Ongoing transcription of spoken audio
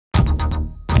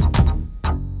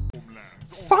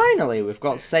Finally, we've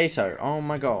got Sato. Oh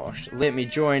my gosh. Let me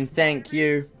join. Thank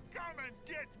you.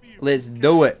 Let's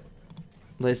do it.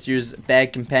 Let's use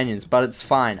bad companions, but it's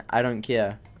fine. I don't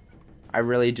care. I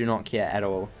really do not care at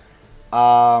all.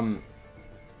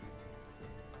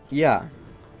 Yeah.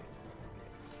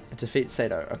 Defeat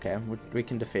Sato. Okay, we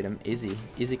can defeat him. Easy.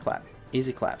 Easy clap.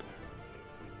 Easy clap.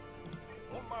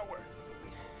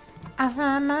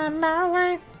 I'm on my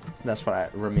way. That's what I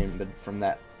remembered from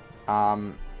that.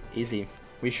 Easy.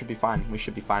 We should be fine. We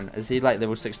should be fine. Is he like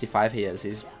level 65? He is.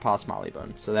 He's past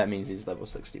Marleybone. So that means he's level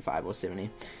 65 or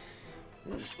 70.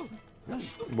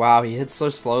 Wow, he hits so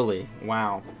slowly.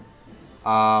 Wow.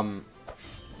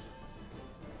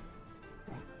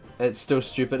 It's still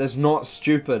stupid. It's not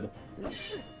stupid.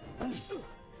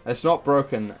 It's not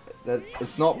broken.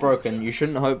 It's not broken. You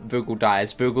shouldn't hope Boogle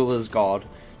dies. Boogle is God.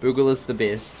 Boogle is the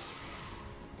best.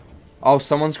 Oh,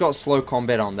 someone's got slow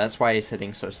combat on. That's why he's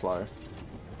hitting so slow.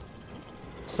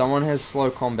 Someone has slow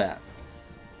combat.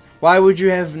 Why would you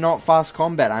have not fast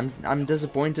combat? I'm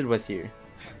disappointed with you.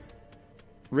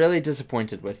 Really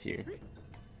disappointed with you.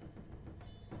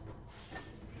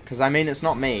 Because, I mean, it's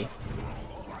not me.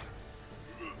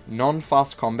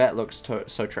 Non-fast combat looks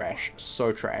so trash.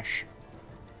 So trash.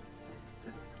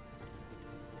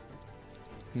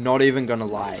 Not even gonna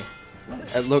lie.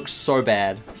 It looks so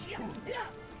bad.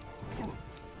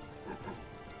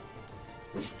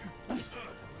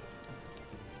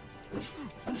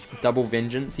 Double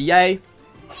vengeance. Yay!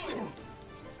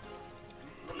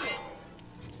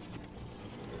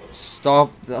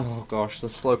 Stop. Oh gosh, the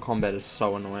slow combat is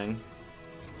so annoying.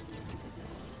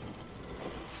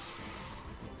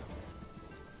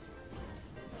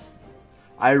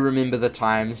 I remember the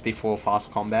times before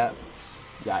fast combat.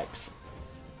 Yikes.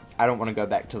 I don't want to go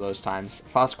back to those times.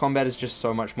 Fast combat is just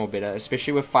so much more better,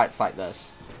 especially with fights like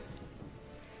this.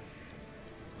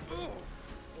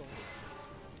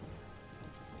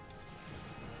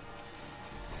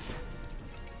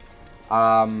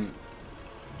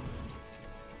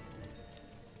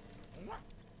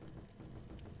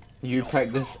 You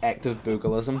practice active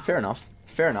boogalism. Fair enough.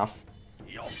 Fair enough.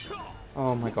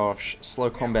 Oh my gosh. Slow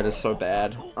combat is so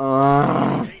bad.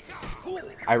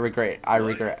 I regret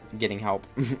getting help.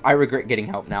 I regret getting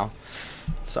help now.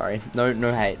 Sorry.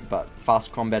 No hate, but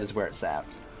fast combat is where it's at.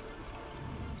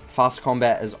 Fast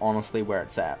combat is honestly where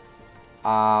it's at.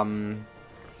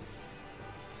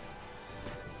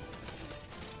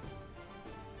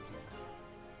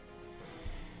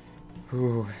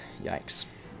 Ooh, yikes.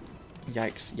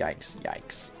 Yikes, yikes,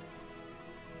 yikes.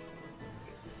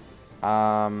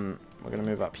 We're gonna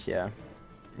move up here.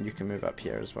 You can move up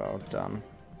here as well. Done.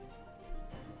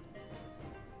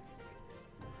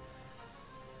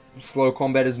 Slow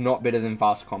combat is not better than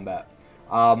fast combat.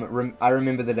 I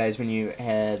remember the days when you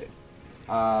had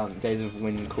days of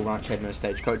when Cool Ranch had no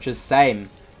stage coaches. Same.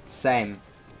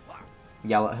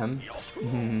 Yell at him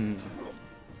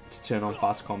to turn on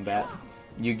fast combat.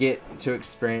 You get to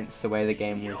experience the way the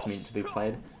game was meant to be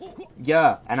played.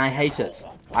 Yeah, and I hate it.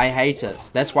 I hate it.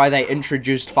 That's why they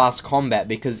introduced fast combat,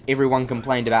 because everyone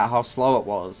complained about how slow it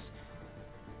was.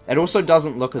 It also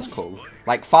doesn't look as cool.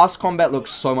 Like, fast combat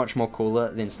looks so much more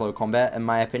cooler than slow combat, in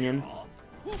my opinion.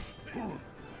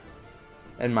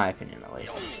 In my opinion, at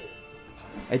least.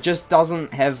 It just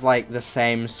doesn't have, like, the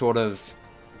same sort of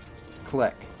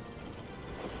click.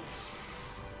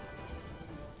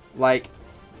 Like,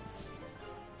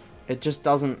 it just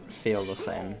doesn't feel the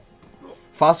same.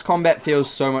 Fast combat feels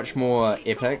so much more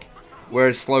epic,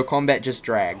 whereas slow combat just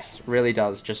drags. Really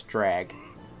does, just drag.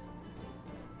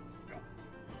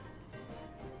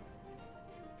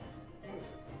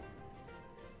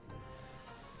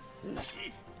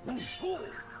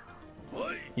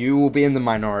 You will be in the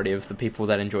minority of the people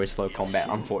that enjoy slow combat,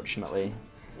 unfortunately.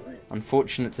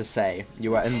 Unfortunate to say,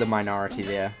 you are in the minority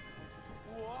there.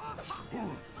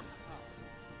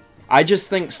 I just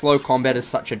think slow combat is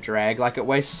such a drag. Like, it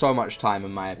wastes so much time,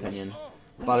 in my opinion.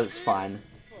 But it's fine.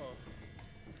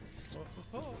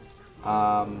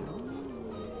 I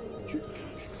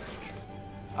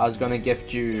was gonna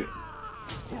gift you...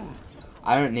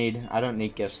 I don't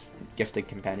need gifted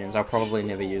companions. I'll probably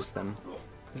never use them.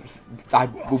 I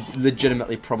will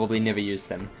legitimately probably never use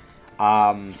them.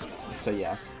 So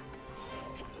yeah.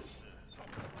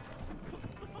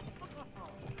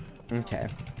 Okay.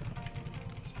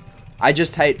 I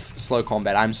just hate slow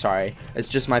combat, I'm sorry. It's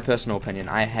just my personal opinion.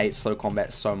 I hate slow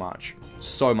combat so much.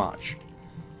 So much.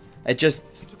 It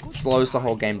just slows the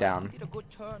whole game down.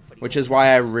 Which is why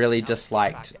I really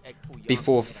disliked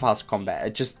before fast combat.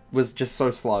 It just was just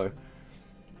so slow.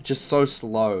 Just so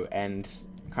slow and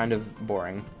kind of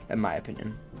boring, in my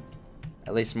opinion.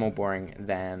 At least more boring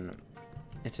than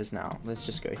It is now. Let's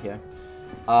just go here.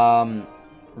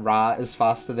 Ra is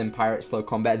faster than Pirate slow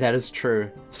combat. That is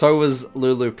true. So was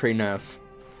Lulu pre-nerf.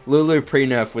 Lulu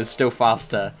pre-nerf was still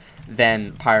faster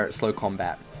than Pirate slow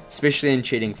combat, especially in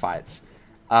cheating fights.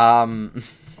 I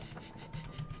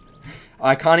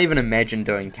can't even imagine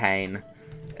doing Kane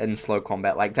in slow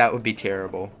combat. Like, that would be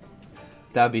terrible.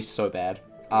 That would be so bad.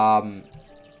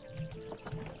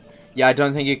 Yeah, I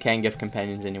don't think you can give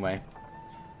companions anyway.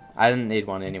 I didn't need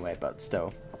one anyway, but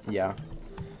still, yeah.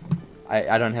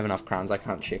 I don't have enough crowns, I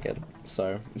can't check it,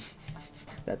 so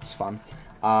that's fun.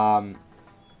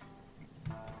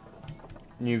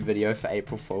 New video for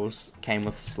April Fools came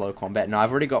with slow combat. No,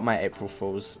 I've already got my April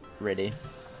Fools ready.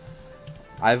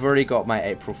 I've already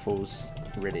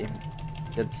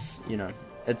It's, you know,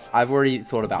 I've already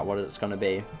thought about what it's gonna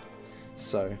be.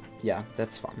 So, yeah,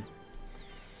 that's fun.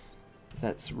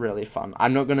 That's really fun.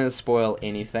 I'm not gonna spoil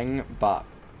anything, but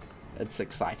it's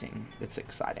exciting. It's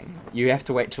exciting. You have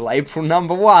to wait till April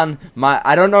 #1.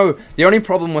 I don't know. The only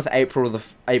problem with April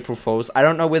Fools, I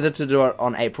don't know whether to do it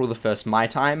on April the 1st my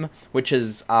time, which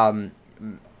is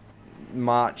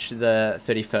March the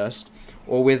 31st,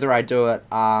 or whether I do it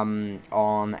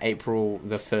on April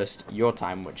the 1st your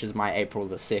time, which is my April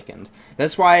the 2nd.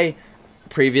 That's why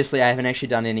previously I haven't actually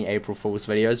done any April Fool's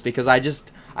videos, because I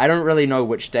don't really know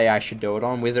which day I should do it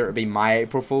on, whether it be my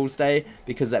April Fool's Day,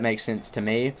 because that makes sense to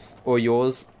me, or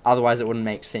yours, otherwise it wouldn't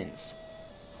make sense.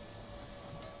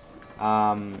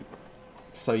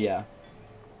 So yeah.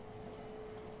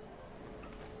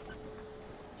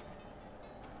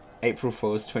 April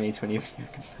Fool's 2020 video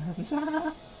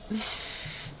confirmed.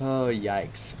 Oh,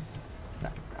 yikes.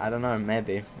 I don't know,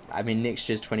 maybe. I mean, next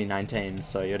year's 2019,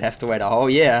 so you'd have to wait a whole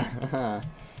year.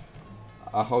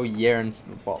 A whole year and,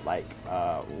 what, like,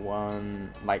 a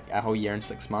whole year and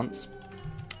 6 months?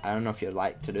 I don't know if you'd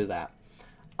like to do that.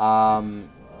 Oh,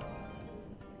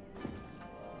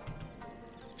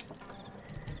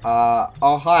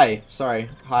 hi. Sorry.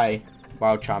 Hi,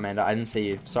 Wild Charmander. I didn't see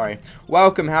you. Sorry.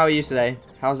 Welcome, how are you today?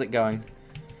 How's it going?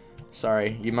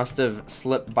 Sorry, you must have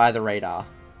slipped by the radar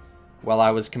while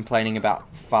I was complaining about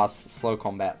slow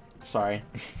combat. Sorry.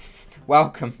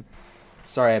 Welcome.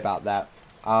 Sorry about that.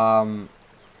 How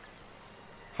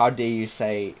dare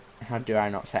I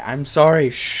not say, I'm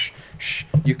sorry, shh, shh,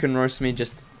 you can roast me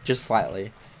just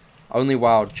slightly. Only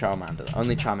Wild Charmander,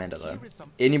 only Charmander though.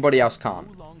 Anybody else can't.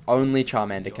 Only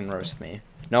Charmander can roast me.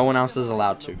 No one else is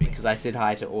allowed to, because I said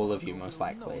hi to all of you most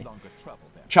likely.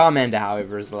 Charmander,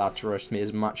 however, is allowed to roast me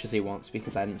as much as he wants,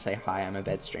 because I didn't say hi, I'm a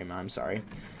bad streamer, I'm sorry.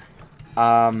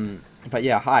 But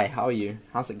yeah, hi, how are you?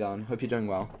 How's it going? Hope you're doing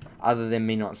well. Other than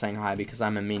me not saying hi, because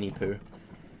I'm a meanie poo.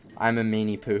 I'm a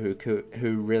meanie poo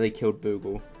who really killed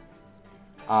Boogle.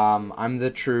 I'm the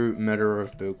true murderer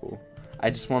of Boogle. I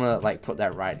just want to, like, put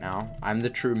that right now. I'm the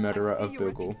true murderer of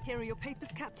Boogle. Here are your papers,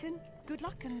 Captain. Good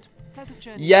luck and pleasant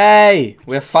journey. Yay!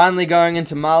 We're finally going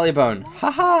into Marleybone.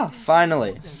 Haha!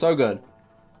 Finally. So good.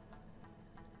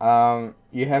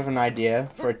 You have an idea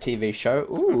for a TV show?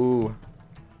 Ooh.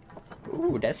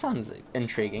 Ooh, that sounds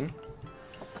intriguing.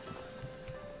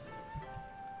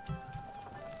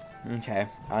 Okay,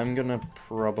 I'm gonna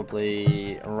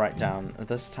probably write down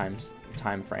this time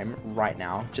frame right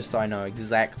now, just so I know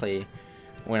exactly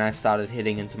when I started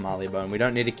heading into Marleybone. We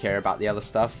don't need to care about the other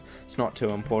stuff. It's not too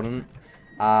important.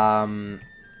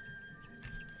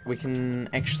 We can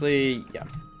actually, yeah,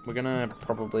 we're gonna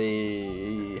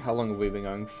probably, how long have we been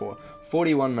going for?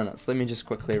 41 minutes. Let me just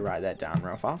quickly write that down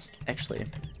real fast. Actually,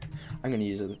 I'm gonna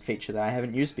use a feature that I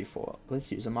haven't used before.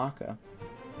 Let's use a marker.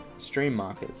 Stream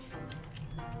markers.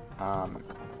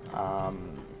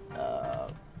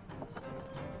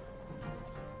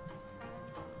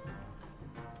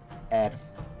 Add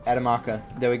a marker.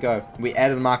 There we go. We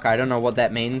added a marker. I don't know what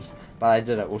that means, but I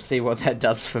did it. We'll see what that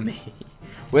does for me.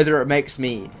 Whether it makes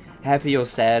me happy or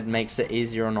sad, makes it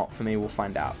easier or not for me, we'll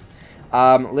find out.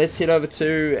 Let's head over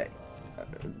to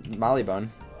Marleybone.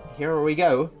 Here we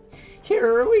go.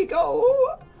 Here we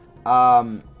go.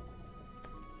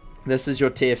 This is your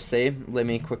TFC. Let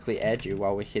me quickly add you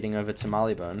while we're heading over to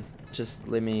Marleybone. Just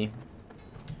let me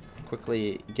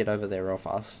quickly get over there real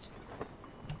fast.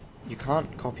 You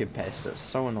can't copy and paste. It's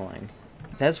so annoying.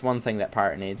 That's one thing that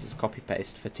Pirate needs, is copy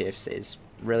paste for TFCs.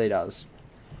 Really does.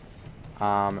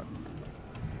 That's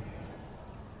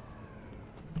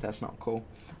not cool.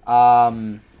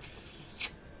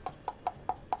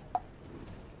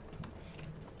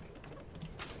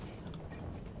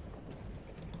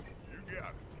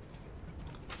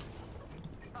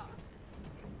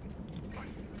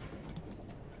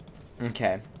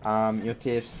 Okay, your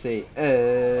TFC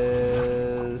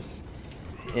is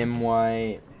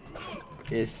MYSE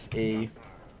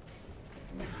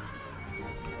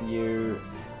U-W-N-U.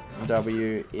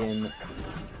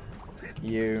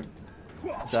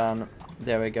 Done.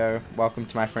 There we go. Welcome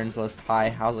to my friends list. Hi,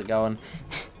 how's it going?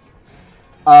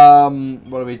 What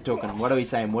are we talking? What are we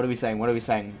saying? What are we saying? What are we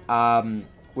saying?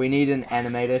 We need an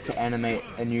animator to animate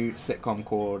a new sitcom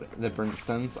called The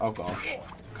Brinstons. Oh gosh.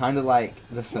 Kind of like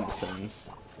The Simpsons.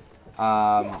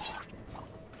 But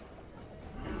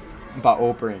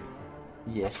all Brent.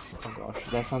 Yes. Oh gosh.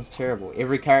 That sounds terrible.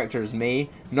 Every character is me.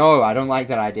 No, I don't like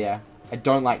that idea. I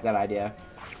don't like that idea.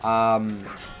 I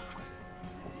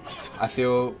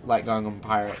feel like going on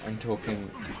Pirate and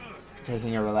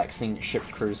taking a relaxing ship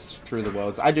cruise through the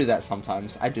worlds. I do that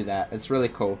sometimes. I do that. It's really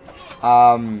cool.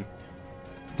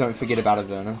 Don't forget about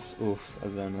Avernus. Oof,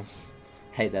 Avernus.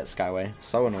 Hate that Skyway.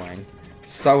 So annoying.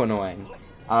 So annoying.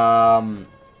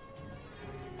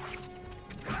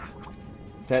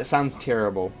 That sounds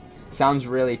terrible. Sounds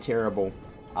really terrible.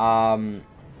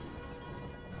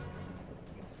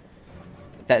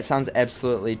 That sounds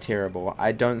absolutely terrible.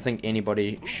 I don't think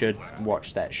anybody should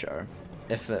watch that show.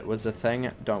 If it was a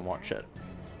thing, don't watch it.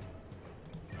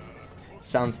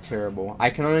 Sounds terrible. I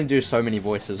can only do so many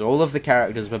voices. All of the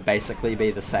characters would basically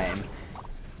be the same.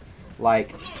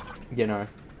 Like, you know.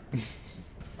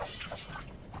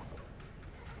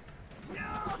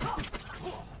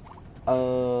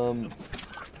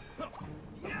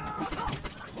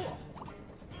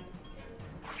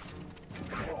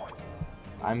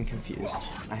 I'm confused.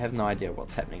 I have no idea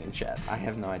what's happening in chat. I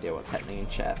have no idea what's happening in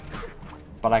chat.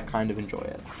 But I kind of enjoy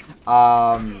it.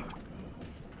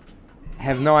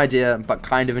 Have no idea, but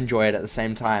kind of enjoy it at the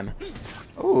same time.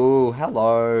 Ooh,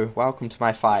 hello. Welcome to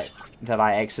my fight that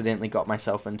I accidentally got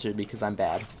myself into because I'm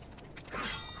bad.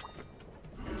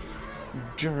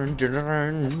 Good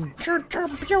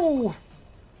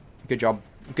job.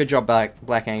 Good job,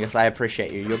 Black Angus. I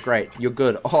appreciate you. You're great. You're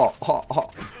good. Oh, oh,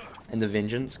 oh. And the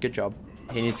Vengeance. Good job.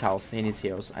 He needs health. He needs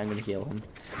heals. I'm gonna heal him.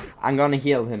 I'm gonna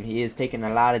heal him. He is taking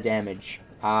a lot of damage.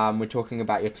 We're talking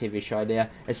about your TV show idea.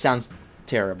 It sounds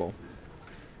terrible.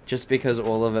 Just because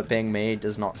all of it being me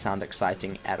does not sound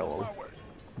exciting at all.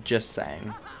 Just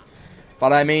saying.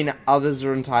 But I mean, others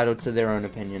are entitled to their own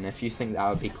opinion. If you think that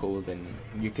would be cool, then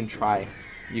you can try.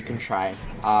 You can try.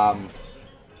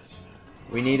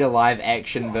 We need a live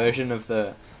action version of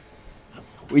the...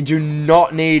 We do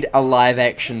not need a live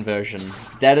action version.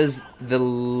 That is the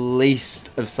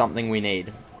least of something we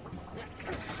need.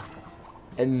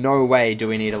 In no way do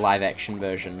we need a live action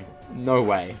version. No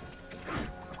way.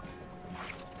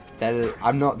 That is,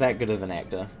 I'm not that good of an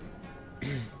actor.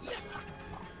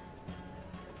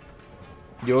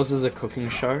 Yours is a cooking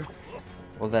show?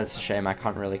 Well, that's a shame. I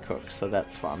can't really cook, so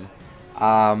that's fun.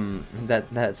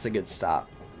 That's a good start.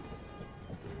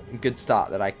 Good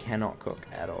start that I cannot cook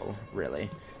at all, really.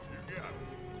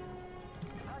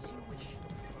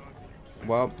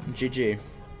 Well, GG.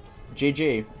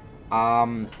 GG.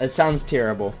 It sounds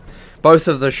terrible. Both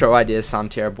of the show ideas sound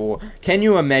terrible. Can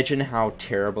you imagine how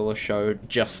terrible a show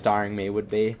just starring me would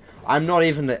be? I'm not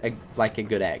even like a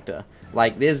good actor.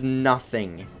 Like, there's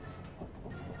nothing.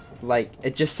 Like,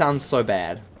 it just sounds so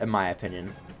bad, in my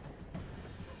opinion.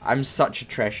 I'm such a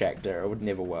trash actor, it would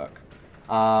never work.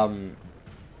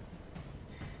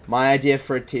 My idea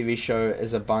for a TV show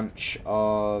is a bunch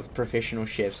of professional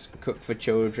chefs cook for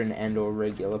children and or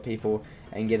regular people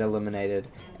and get eliminated,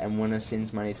 and winner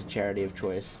sends money to charity of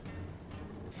choice.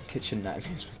 Kitchen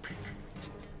nightmares with pre-programmed.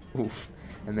 Oof.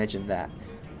 Imagine that.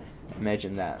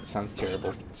 Imagine that. Sounds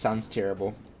terrible. Sounds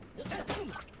terrible.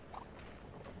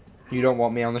 You don't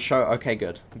want me on the show? Okay,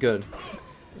 good. Good.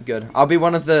 Good. I'll be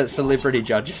one of the celebrity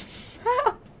judges.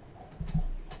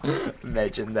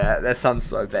 Imagine that. That sounds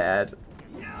so bad.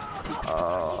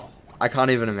 Oh, I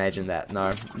can't even imagine that.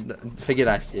 No. Figured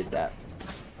I said that.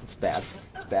 It's bad.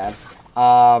 It's bad.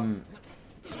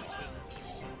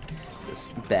 It's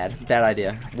bad. Bad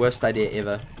idea. Worst idea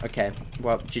ever. Okay.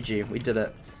 Well, GG. We did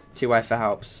it. TY for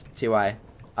helps. TY.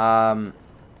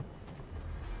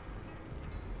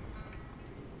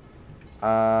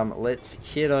 Let's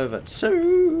head over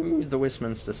to the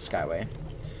Westminster Skyway.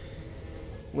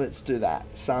 Let's do that.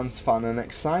 Sounds fun and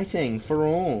exciting for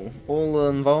all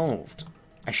involved.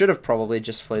 I should have probably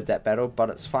just fled that battle, but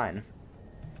it's fine.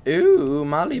 Ooh,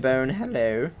 Marleybone,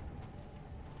 hello.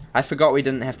 I forgot we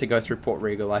didn't have to go through Port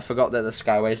Regal. I forgot that the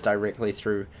Skyway is directly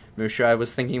through Musha. I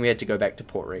was thinking we had to go back to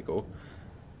Port Regal.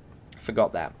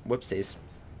 Forgot that. Whoopsies.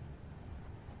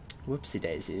 Whoopsie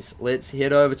daisies. Let's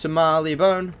head over to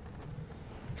Marleybone.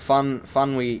 Fun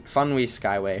wee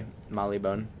Skyway,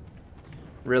 Marleybone.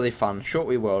 Really fun. Short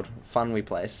wee world. Fun wee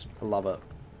place. I love it.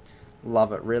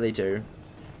 Love it. Really do.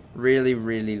 Really,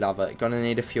 really love it. Gonna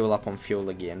need to fuel up on fuel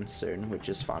again soon, which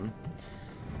is fun.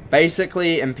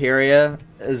 Basically, Imperia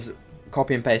is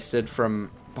copy and pasted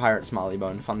from Pirates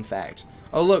Marleybone. Fun fact.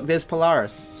 Oh look, there's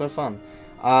Polaris. So fun.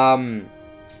 Saints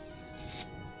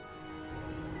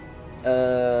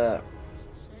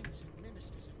and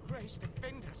ministers of grace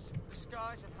defend us. The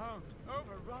skies of home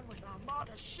overrun with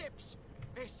armada ships.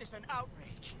 This is an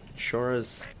outrage. Sure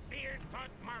is. That beard thought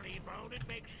Marleybone would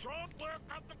make short work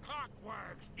of the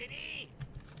clockworks, did he?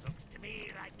 Looks to me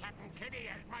like Captain Kitty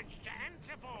has much to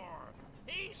answer for.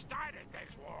 He started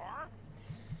this war.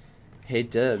 He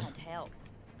did. Can't help.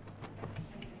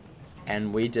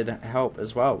 And we did help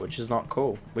as well, which is not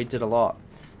cool. We did a lot.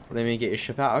 Let me get your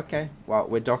ship out. Okay. Well,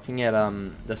 we're docking at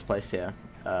this place here.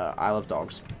 Isle of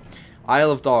Dogs.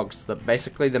 Isle of Dogs,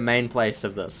 basically the main place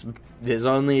of this. There's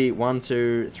only 1,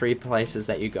 2, 3 places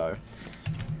that you go.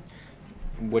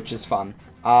 Which is fun.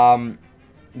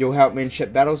 You'll help me in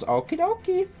ship battles. Okie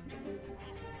dokie.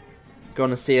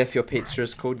 Gonna see if your pizza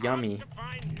is called Yummy. To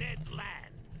find Ned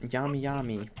Land. Yummy,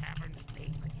 yummy. The tavern's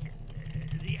name again.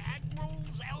 The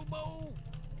Admiral's Elbow.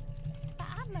 The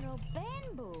Admiral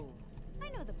Benbow. I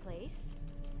know the place.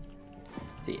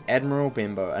 The Admiral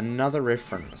Bimbo. Another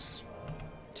reference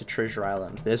to Treasure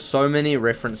Island. There's so many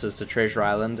references to Treasure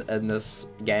Island in this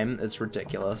game. It's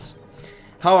ridiculous.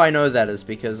 How I know that is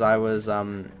because I was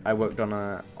I worked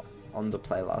on the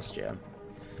play last year.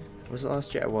 Was it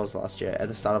last year? It was last year. At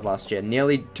the start of last year.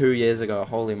 Nearly 2 years ago.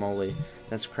 Holy moly.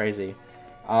 That's crazy.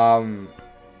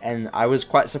 And I was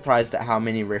quite surprised at how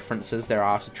many references there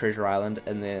are to Treasure Island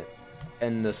in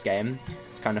this game.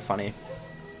 It's kind of funny.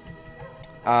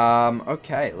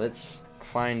 Okay, let's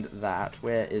find that.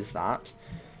 Where is that?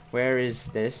 Where is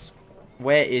this?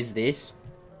 Where is this?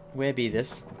 Where be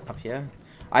this? Up here?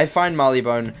 I find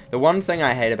Marleybone... The one thing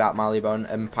I hate about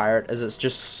Marleybone and Pirate is it's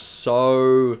just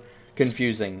so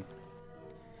confusing.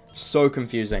 So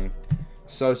confusing.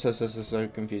 So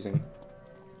confusing.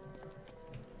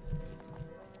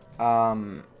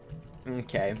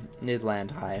 Okay.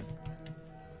 Nidland High.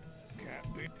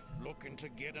 Catbeard looking to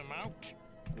get him out.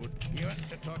 Would you want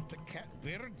to talk to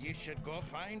Catbeard? You should go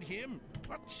find him.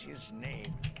 What's his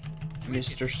name?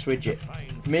 Mr. Swidget.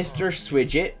 Mr.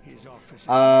 Swidget. His office.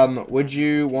 Would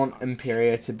you want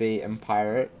Imperia to be in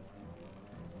Pirate?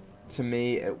 To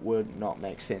me, it would not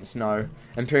make sense. No.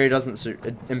 Imperia doesn't suit...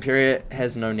 Imperia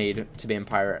has no need to be in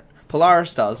Pirate.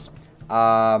 Polaris does.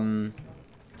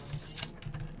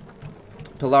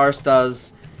 Polaris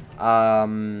does.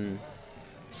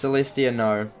 Celestia,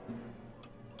 no.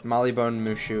 Marleybone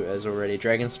Mushu is already.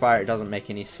 Dragonspire, it doesn't make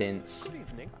any sense. Good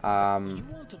evening. You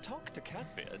want to talk to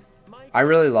Catbeard? I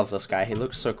really love this guy. He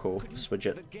looks so cool.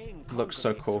 Swidget. The game Looks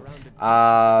so cool. surrounded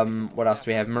by What else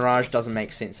do we have? Mirage doesn't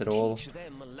make sense at all. teach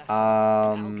them a lesson.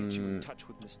 I'll get you in touch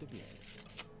with Mr. Beard.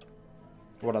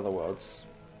 What other worlds?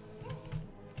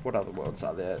 What other worlds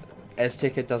are there?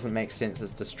 Azteca doesn't make sense.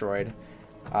 It's destroyed.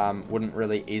 Wouldn't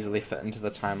really easily fit into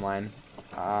the timeline.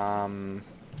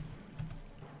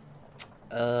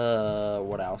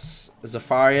 What else?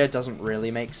 Zafaria doesn't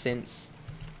really make sense.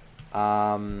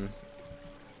 What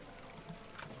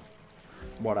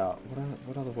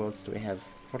other worlds do we have?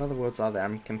 What other worlds are there?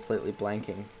 I'm completely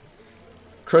blanking.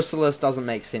 Chrysalis doesn't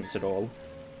make sense at all.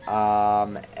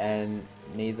 And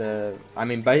neither... I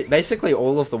mean, basically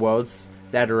all of the worlds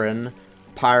that are in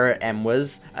Pirate and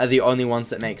Wiz are the only ones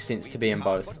that make sense to be in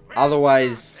both.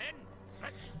 Otherwise,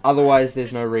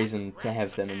 there's no reason to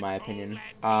have them, in my opinion.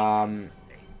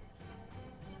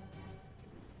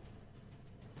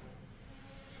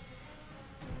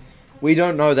 We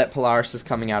don't know that Polaris is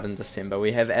coming out in December.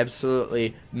 We have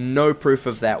absolutely no proof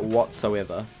of that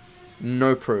whatsoever.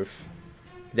 No proof.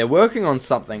 They're working on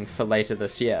something for later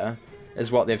this year,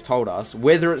 is what they've told us.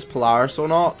 Whether it's Polaris or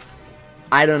not,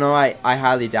 I don't know. I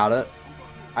highly doubt it.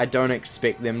 I don't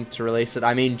expect them to release it.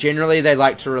 I mean, generally they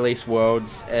like to release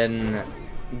worlds in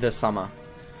the summer,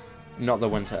 not the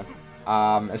winter.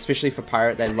 Especially for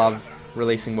Pirate, they love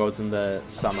releasing worlds in the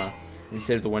summer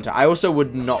instead of the winter. I also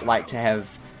would not like to have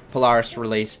Polaris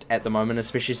released at the moment,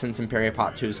 especially since Imperia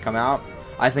Part 2 has come out.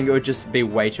 I think it would just be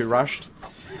way too rushed.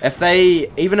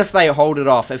 Even if they hold it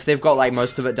off, if they've got like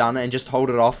most of it done and just hold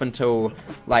it off until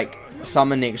like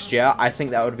summer next year, I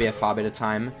think that would be a far better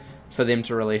time for them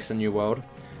to release a new world.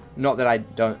 Not that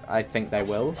I think they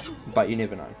will, but you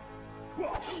never know.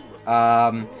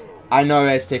 I know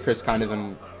Azteca is kind of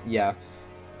an, yeah.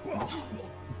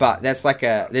 But that's like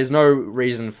there's no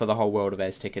reason for the whole world of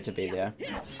Azteca to be there.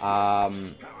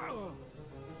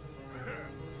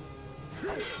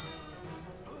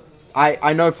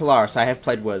 I know Polaris. I have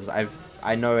played Wiz. I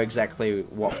know exactly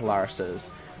what Polaris is.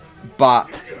 But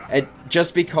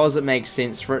just because it makes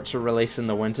sense for it to release in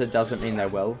the winter doesn't mean they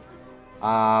will.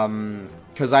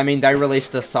 Because, I mean, they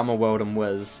released a Summer World and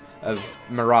Wiz of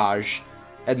Mirage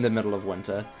in the middle of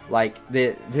winter. Like,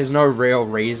 there's no real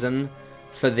reason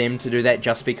for them to do that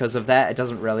just because of that. It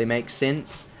doesn't really make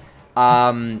sense.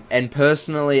 And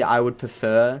personally, I would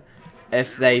prefer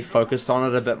if they focused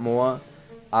on it a bit more,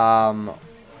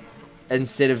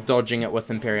 instead of dodging it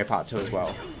with Imperia Part 2 as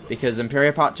well. Because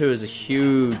Imperia Part 2 is a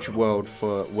huge world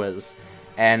for Wiz.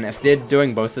 And if they're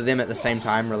doing both of them at the same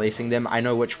time, releasing them, I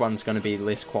know which one's going to be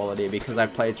less quality, because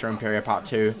I've played through Imperia Part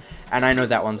 2, and I know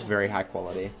that one's very high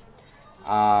quality.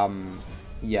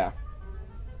 Yeah.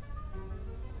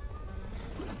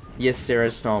 Yes, there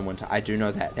is snow in winter. I do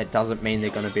know that. That doesn't mean they're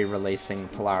going to be releasing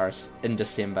Polaris in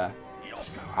December.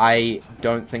 I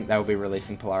don't think they'll be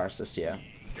releasing Polaris this year.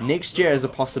 Next year is a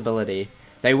possibility.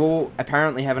 They will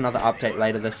apparently have another update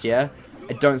later this year.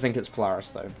 I don't think it's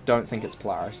Polaris, though. Don't think it's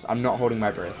Polaris. I'm not holding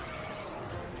my breath.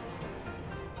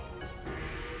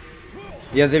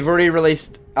 Yeah, they've already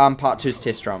released Part 2's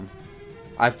test ROM.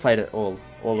 I've played it all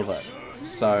of it.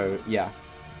 So, yeah.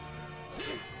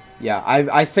 Yeah,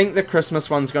 I think the Christmas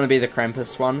one's going to be the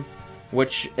Krampus one,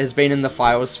 which has been in the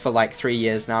files for like 3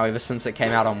 years now. Ever since it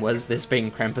came out on Wiz, there's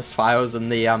been Krampus files in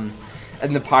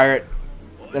the pirate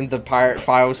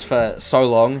files for so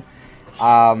long.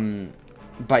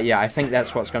 But yeah, I think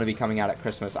that's what's going to be coming out at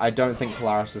Christmas. I don't think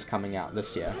Polaris is coming out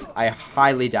this year. I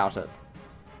highly doubt it.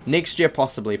 Next year,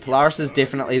 possibly. Polaris is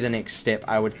definitely the next step,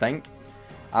 I would think.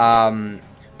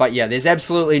 But yeah, there's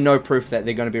absolutely no proof that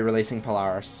they're going to be releasing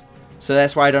Polaris. So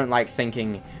that's why I don't like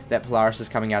thinking that Polaris is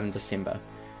coming out in December.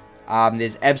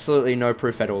 There's absolutely no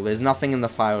proof at all. There's nothing in the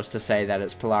files to say that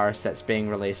it's Polaris that's being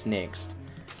released next.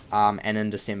 And in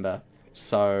December.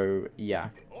 So, yeah.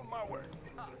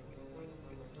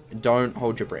 Don't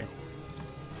hold your breath.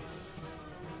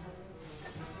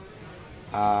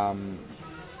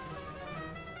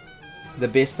 The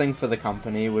best thing for the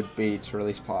company would be to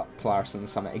release Polaris in the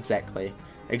summer. Exactly.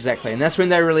 Exactly. And that's when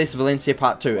they release Valencia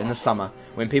Part 2, in the summer.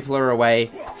 When people are away,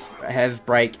 have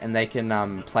break, and they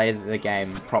can play the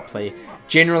game properly.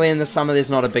 Generally in the summer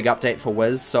there's not a big update for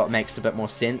Wiz, so it makes a bit more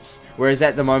sense. Whereas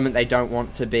at the moment they don't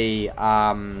want to be,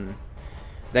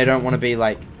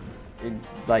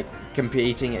 like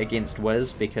competing against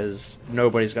Wiz, because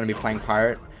nobody's going to be playing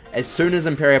Pirate. As soon as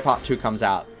Imperia Part 2 comes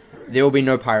out, there will be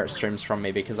no Pirate streams from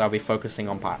me, because I'll be focusing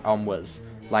on Wiz.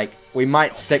 Like, we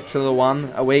might stick to the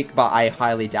one a week, but I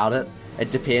highly doubt it.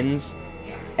 It depends.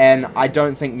 And I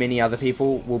don't think many other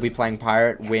people will be playing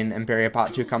Pirate when Imperia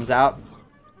Part 2 comes out.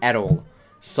 At all.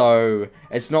 So,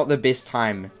 it's not the best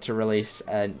time to release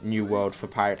a new world for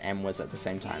Pirate and Wiz at the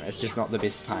same time. It's just not the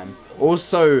best time.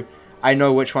 Also, I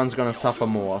know which one's going to suffer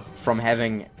more from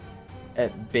having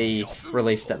it be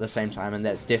released at the same time, and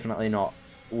that's definitely not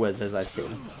Wiz, as I've said.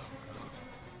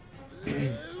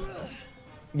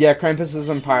 Yeah, Krampus is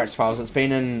in Pirates files. It's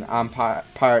been in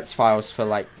Pirates files for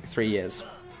like 3 years.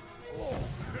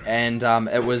 And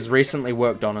it was recently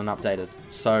worked on and updated.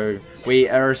 So we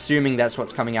are assuming that's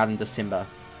what's coming out in December.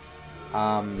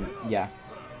 Yeah.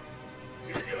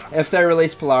 If they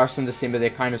release Polaris in December, they're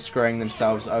kind of screwing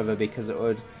themselves over, because it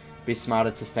would be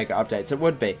smarter to stagger updates. It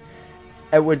would be.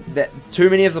 Too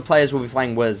many of the players will be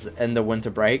playing Wiz in the winter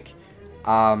break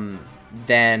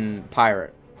than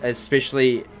Pirate.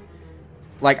 Especially,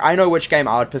 like, I know which game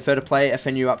I would prefer to play if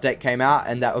a new update came out,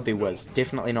 and that would be Wiz.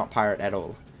 Definitely not Pirate at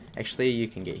all. Actually, you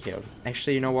can get healed.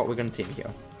 Actually, you know what? We're going to team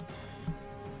heal.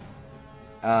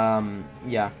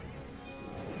 Yeah.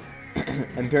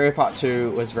 Imperia Part 2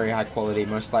 was very high quality.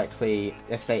 Most likely,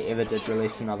 if they ever did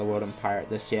release another world in Pirate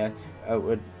this year, it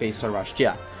would be so rushed.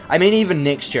 Yeah. I mean, even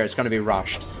next year, it's going to be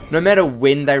rushed. No matter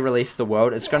when they release the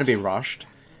world, it's going to be rushed.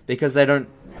 Because they don't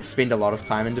spend a lot of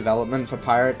time in development for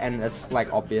Pirate, and it's,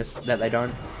 like, obvious that they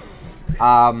don't.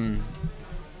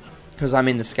 Because, I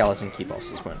mean, the skeleton key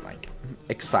bosses weren't, like,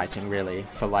 exciting, really,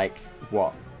 for, like,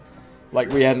 what?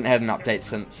 Like, we hadn't had an update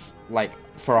since, like,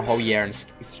 for a whole year, and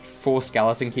 4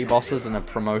 skeleton key bosses and a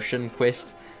promotion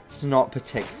quest. It's not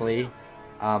particularly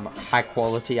high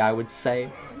quality, I would say.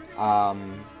 But,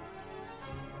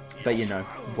 you know,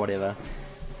 whatever.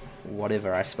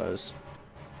 Whatever, I suppose.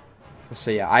 So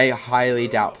yeah, I highly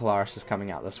doubt Polaris is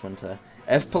coming out this winter.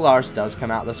 If Polaris does come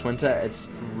out this winter, it's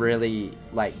really,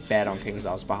 like, bad on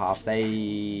KingsIsle's behalf.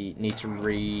 They need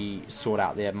to sort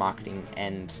out their marketing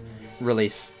and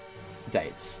release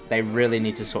dates. They really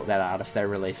need to sort that out if they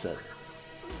release it.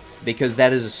 Because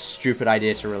that is a stupid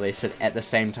idea to release it at the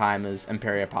same time as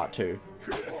Imperia Part 2.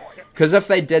 Because if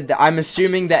they did that, I'm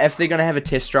assuming that if they're going to have a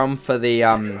test ROM for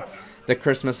the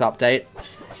Christmas update,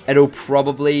 it'll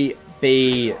probably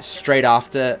be straight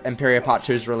after Imperia Part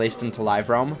 2 is released into Live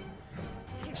Realm.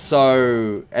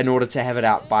 So, in order to have it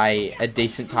out by a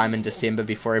decent time in December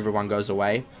before everyone goes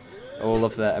away, all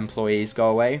of the employees go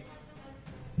away.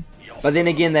 But then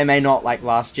again, they may not, like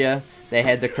last year. They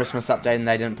had the Christmas update and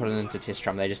they didn't put it into test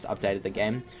run, they just updated the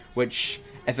game. Which,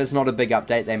 if it's not a big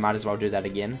update, they might as well do that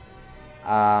again.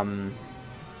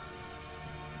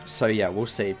 So yeah, we'll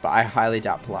see. But I highly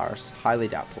doubt Polaris. Highly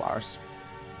doubt Polaris.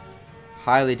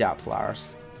 Highly doubt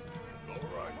Polaris.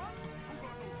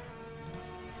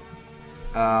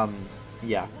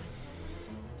 Yeah.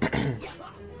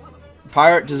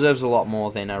 Pirate deserves a lot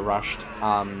more than a rushed,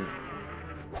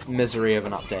 misery of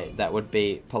an update. That would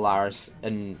be Polaris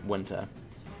in winter.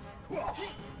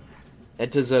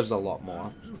 It deserves a lot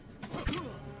more.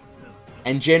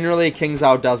 And generally,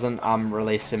 KingsIsle doesn't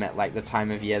release them at like the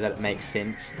time of year that it makes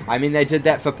sense. I mean, they did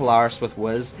that for Polaris with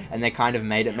Wiz, and they kind of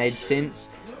made sense,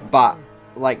 but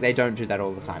like they don't do that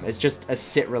all the time. It's just a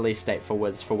set release date for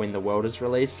Wiz for when the world is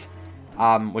released,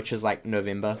 which is like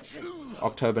November,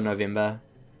 October, November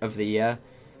of the year.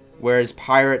 Whereas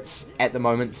Pirates at the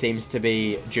moment seems to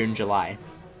be June, July,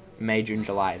 May, June,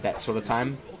 July, that sort of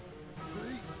time.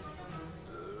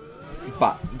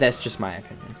 But that's just my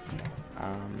opinion.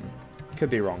 Could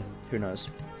be wrong. Who knows?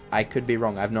 I could be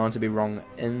wrong. I've known to be wrong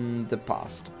in the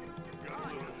past.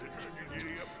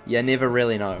 You never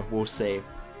really know. We'll see.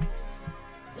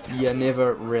 You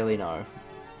never really know.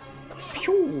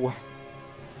 Phew.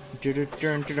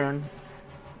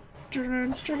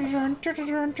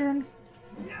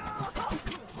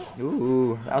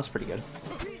 Ooh, that was pretty good.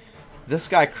 This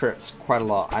guy crits quite a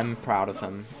lot. I'm proud of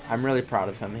him. I'm really proud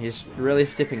of him. He's really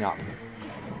stepping up.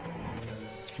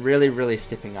 Really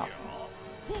stepping up.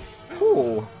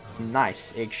 Ooh,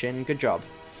 nice, Action. Good job.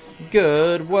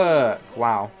 Good work.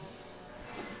 Wow.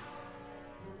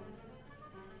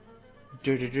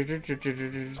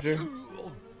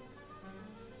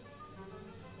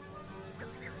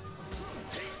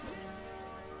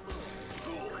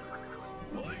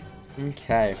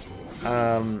 Okay.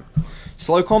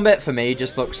 Slow combat for me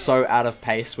just looks so out of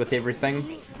pace with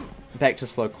everything. Back to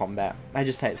slow combat. I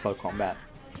just hate slow combat.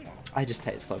 I just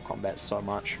hate slow combat so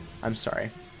much. I'm sorry.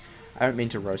 I don't mean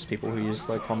to roast people who use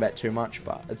slow combat too much,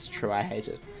 but it's true, I hate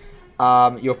it.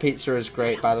 Your pizza is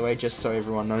great, by the way, just so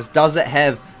everyone knows. Does it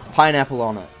have pineapple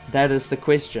on it? That is the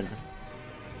question.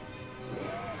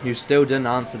 You still didn't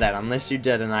answer that, unless you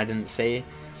did and I didn't see,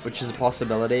 which is a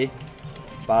possibility,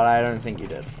 but I don't think you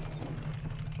did.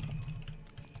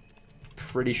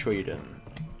 Pretty sure you didn't.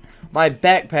 My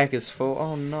backpack is full.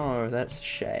 Oh no, that's a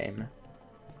shame.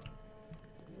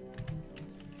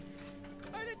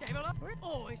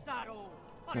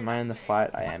 Am I in the fight?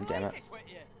 I am, damn it.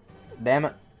 Damn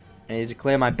it. I need to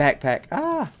clear my backpack.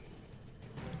 Ah!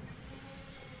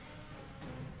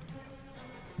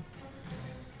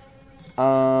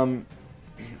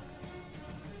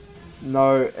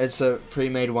 No, it's a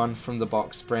pre-made one from the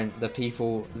box, Brent. The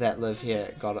people that live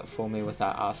here got it for me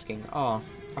without asking. Oh,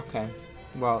 okay.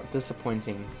 Well,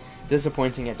 disappointing.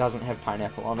 Disappointing it doesn't have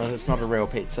pineapple on it. It's not a real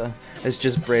pizza. It's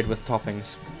just bread with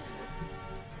toppings.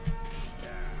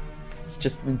 It's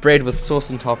just bread with sauce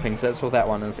and toppings. That's all that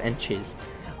one is. And cheese.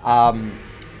 All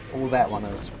that one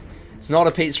is. It's not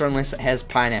a pizza unless it has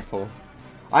pineapple.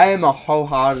 I am a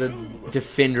wholehearted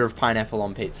defender of pineapple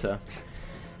on pizza.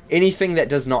 Anything that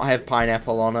does not have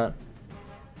pineapple on it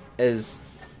is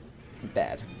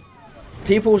bad.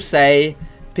 People say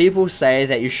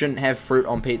that you shouldn't have fruit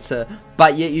on pizza,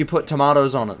 but yet you put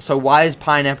tomatoes on it. So why is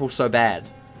pineapple so bad?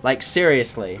 Like,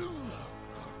 seriously.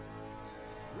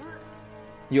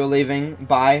 You're leaving.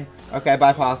 Bye. Okay,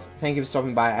 bye, Path. Thank you for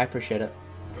stopping by. I appreciate it.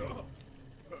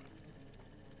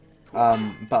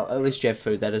 But at least you have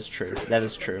food. That is true. That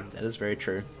is true. That is very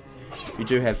true. You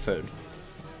do have food.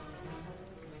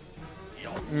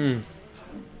 It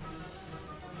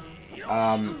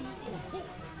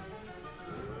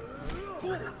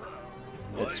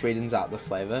sweetens out the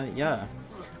flavor. Yeah.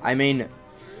 I mean,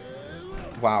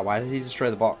 wow, why did he destroy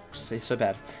the box? He's so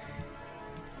bad.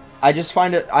 I just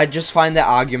find that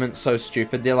argument so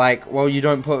stupid. They're like, well, you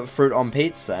don't put fruit on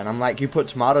pizza. And I'm like, you put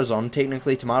tomatoes on.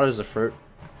 Technically, tomatoes are fruit.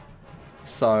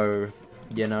 So,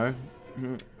 you know,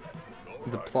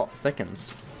 the plot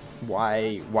thickens.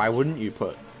 Why wouldn't you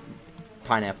put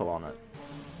pineapple on it?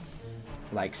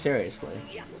 Like, seriously.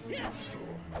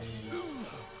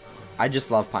 I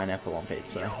just love pineapple on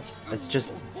pizza. It's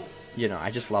just, you know, I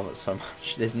just love it so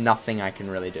much. There's nothing I can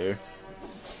really do.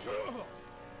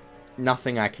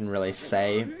 Nothing I can really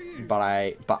say,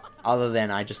 but other than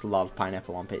I just love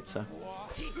pineapple on pizza.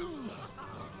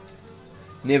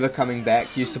 Never coming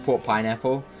back. You support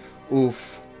pineapple?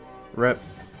 Oof. Rip.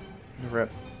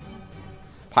 Rip.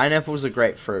 Pineapple's a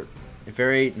great fruit.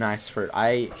 Very nice fruit.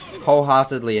 I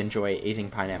wholeheartedly enjoy eating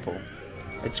pineapple.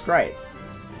 It's great.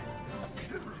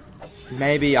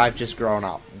 Maybe I've just grown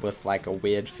up with like a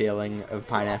weird feeling of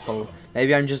pineapple.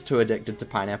 Maybe I'm just too addicted to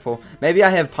pineapple. Maybe I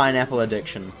have pineapple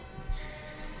addiction.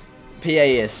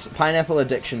 PAS, pineapple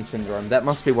addiction syndrome. That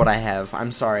must be what I have.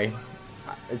 I'm sorry.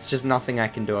 It's just nothing I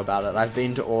can do about it. I've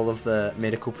been to all of the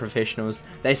medical professionals.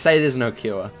 They say there's no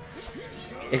cure.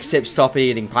 Except stop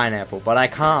eating pineapple. But I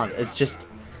can't. It's just...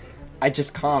 I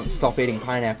just can't stop eating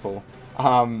pineapple.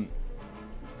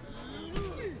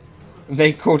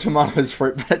 They call tomatoes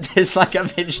fruit, but it tastes like a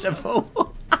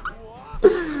vegetable.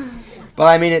 But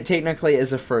I mean, it technically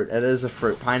is a fruit. It is a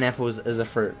fruit. Pineapples is a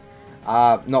fruit.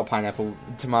 Not pineapple.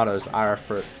 Tomatoes are a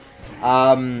fruit.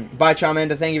 Bye,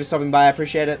 Charmander. Thank you for stopping by. I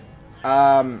appreciate it.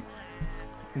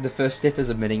 The first step is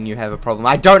admitting you have a problem.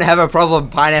 I don't have a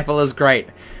problem. Pineapple is great.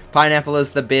 Pineapple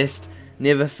is the best.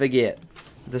 Never forget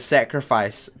the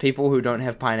sacrifice people who don't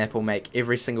have pineapple make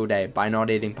every single day by not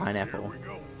eating pineapple.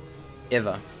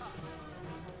 Ever.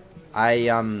 I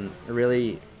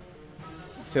really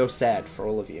feel sad for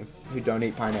all of you who don't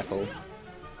eat pineapple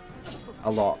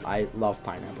a lot. I love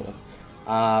pineapple.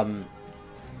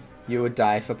 You would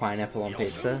die for pineapple on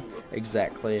pizza?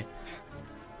 Exactly.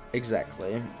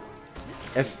 Exactly.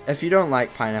 If you don't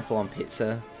like pineapple on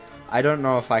pizza, I don't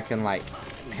know if I can like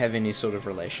have any sort of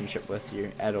relationship with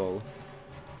you at all.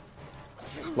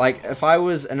 Like, if I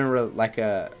was in a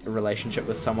relationship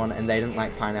with someone and they didn't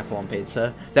like pineapple on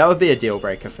pizza, that would be a deal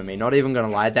breaker for me. Not even gonna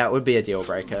lie, that would be a deal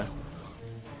breaker.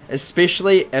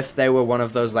 Especially if they were one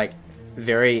of those, like,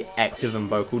 very active and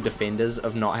vocal defenders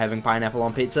of not having pineapple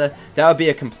on pizza. That would be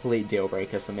a complete deal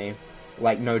breaker for me.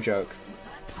 Like, no joke.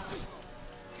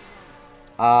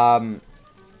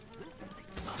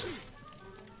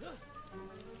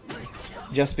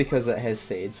 Just because it has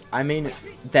seeds. I mean,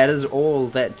 that is all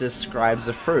that describes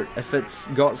a fruit. If it's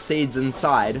got seeds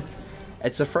inside,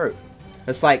 it's a fruit.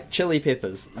 It's like chili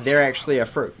peppers. They're actually a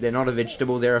fruit. They're not a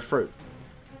vegetable, they're a fruit.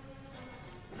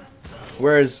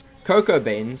 Whereas cocoa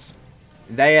beans,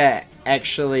 they are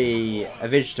actually a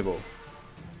vegetable.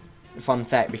 Fun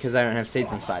fact, because they don't have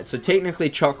seeds inside. So technically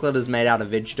chocolate is made out of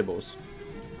vegetables.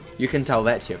 You can tell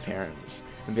that to your parents.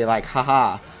 And be like,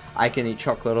 haha, I can eat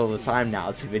chocolate all the time now,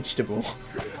 it's a vegetable.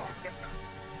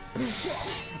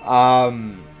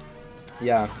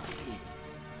 Yeah.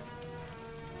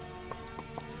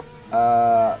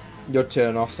 Your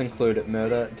turn-offs include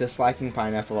murder, disliking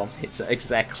pineapple on pizza.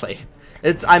 Exactly.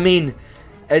 I mean,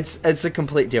 it's a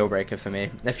complete deal breaker for me.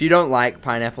 If you don't like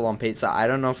pineapple on pizza, I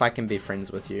don't know if I can be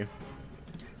friends with you.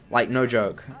 Like, no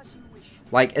joke.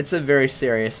 Like, it's a very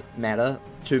serious matter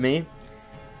to me.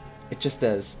 It just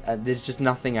is. There's just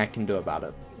nothing I can do about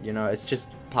it. You know, it's just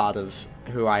part of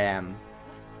who I am.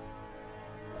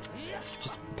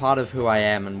 Just part of who I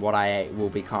am and what I will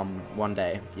become one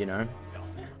day, you know?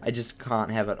 I just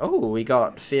can't have it. Oh, we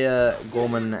got Fear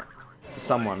Gorman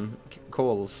someone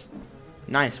calls.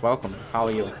 Nice, welcome. How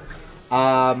are you?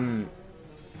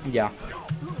 Yeah.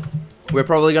 We're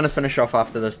probably going to finish off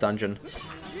after this dungeon.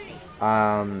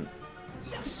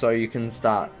 So you can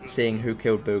start seeing who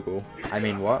killed Boogle. I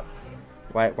mean, what?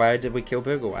 Why did we kill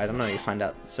Boogle? I don't know, you find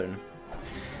out soon.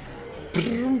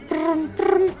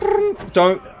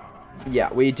 Don't...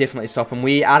 Yeah, we definitely stop him.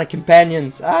 We are the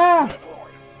companions. Ah!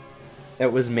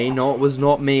 It was me. No, it was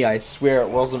not me. I swear it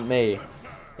wasn't me.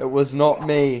 It was not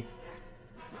me.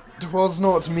 It was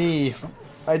not me.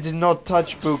 I did not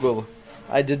touch Boogle.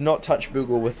 I did not touch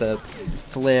Boogle with a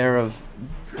flare of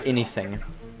anything.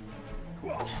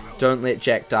 Don't let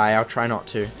Jack die. I'll try not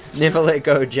to. Never let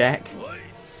go, Jack.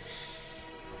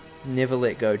 Never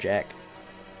let go, Jack.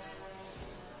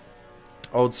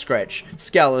 Old Scratch.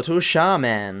 Skeletal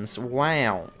Shamans.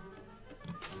 Wow.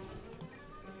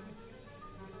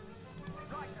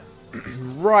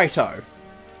 Righto.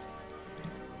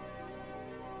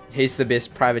 He's the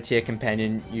best privateer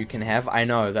companion you can have. I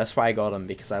know, that's why I got him,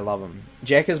 because I love him.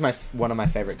 Jack is one of my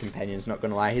favorite companions, not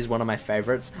gonna lie. He's one of my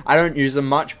favorites. I don't use him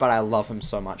much, but I love him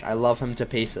so much. I love him to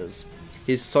pieces.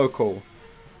 He's so cool.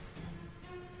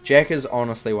 Jack is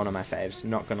honestly one of my faves,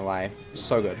 not gonna lie.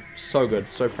 So good. So good.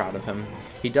 So proud of him.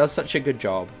 He does such a good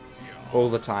job. All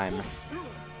the time.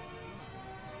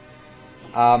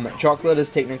 Chocolate is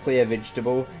technically a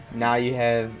vegetable. Now you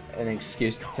have an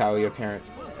excuse to tell your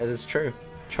parents. It is true.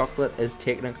 Chocolate is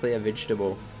technically a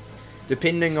vegetable.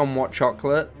 Depending on what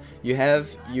chocolate you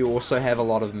have, you also have a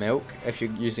lot of milk, if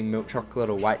you're using milk chocolate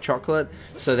or white chocolate.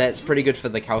 So that's pretty good for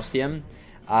the calcium.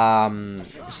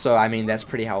 So, I mean, that's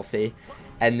pretty healthy.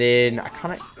 And then,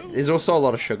 there's also a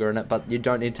lot of sugar in it, but you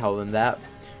don't need to tell them that.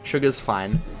 Sugar's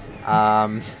fine.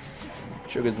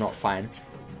 Sugar's not fine.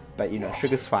 but you know,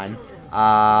 sugar's fine.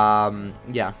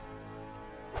 Yeah.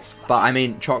 But I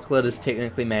mean, chocolate is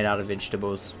technically made out of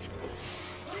vegetables.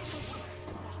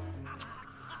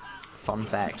 Fun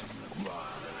fact.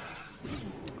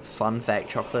 Fun fact,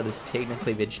 chocolate is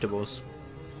technically vegetables.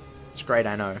 It's great,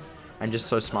 I know. I'm just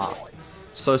so smart.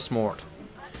 So smart.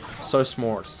 So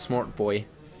smart. Smart boy.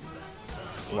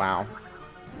 Wow.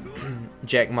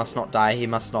 Jack must not die, he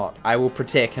must not. I will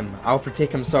protect him. I will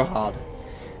protect him so hard.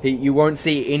 You won't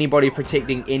see anybody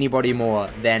protecting anybody more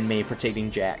than me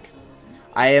protecting Jack.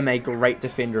 I am a great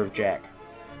defender of Jack.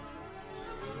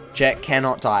 Jack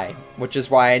cannot die, which is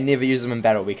why I never use him in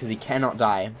battle, because he cannot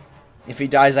die. If he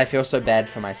dies, I feel so bad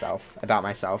for myself, about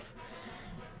myself.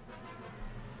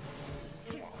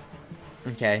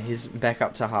 Okay, he's back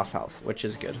up to half health, which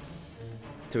is good.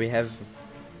 Do we have...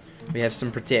 We have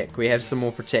some protect. We have some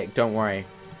more protect, don't worry.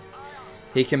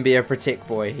 He can be a protect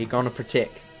boy. He gonna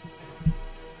protect.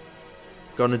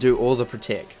 Gonna do all the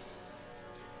protect.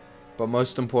 But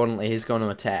most importantly, he's gonna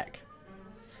attack.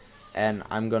 And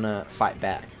I'm gonna fight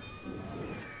back.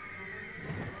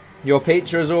 Your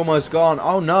pizza is almost gone.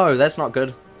 Oh no, that's not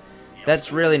good.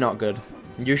 That's really not good.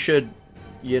 You should,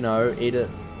 you know, eat it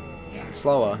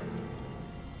slower.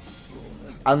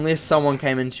 Unless someone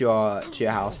came into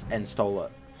your house and stole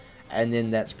it. And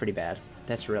then that's pretty bad.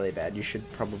 That's really bad. You should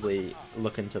probably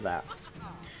look into that.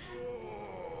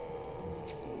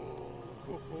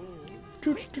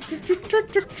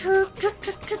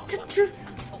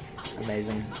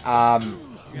 Amazing.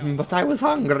 But I was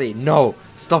hungry. No,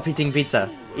 stop eating pizza.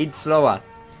 Eat slower.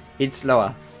 Eat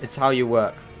slower. It's how you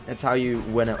work. It's how you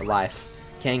win at life.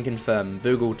 Can confirm.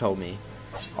 Boogle told me.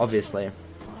 Obviously.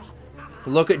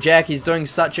 Look at Jack. He's doing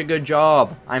such a good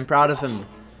job. I'm proud of him.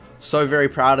 So very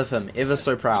proud of him. Ever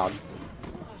so proud.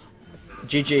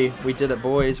 GG. We did it,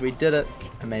 boys. We did it.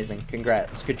 Amazing.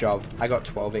 Congrats. Good job. I got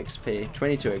 12 XP.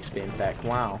 22 XP, in fact.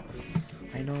 Wow.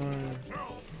 I know.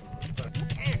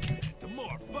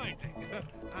 More fighting.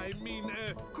 I mean,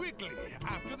 quickly,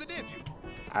 after the nephew.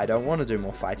 I don't want to do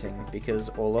more fighting, because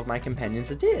all of my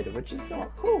companions are dead, which is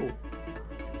not cool.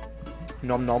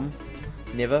 Nom nom.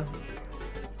 Never.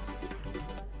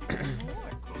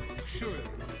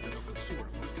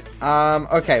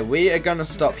 Okay, we are gonna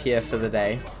stop here for the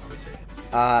day.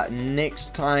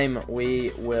 Next time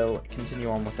we will continue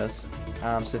on with this.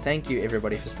 So thank you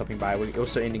everybody for stopping by. We're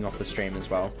also ending off the stream as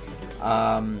well.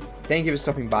 Thank you for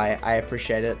stopping by. I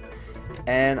appreciate it.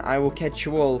 And I will catch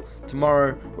you all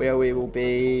tomorrow, where we will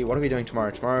be... What are we doing tomorrow?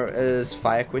 Tomorrow is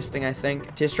fire questing, I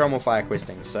think. Test drum or fire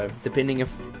questing. So depending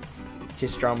if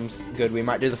test drum's good, we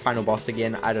might do the final boss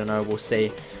again. I don't know. We'll see.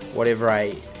 Whatever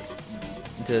I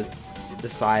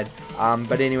decide.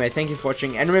 But anyway, thank you for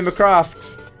watching. And remember,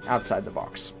 craft outside the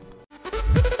box.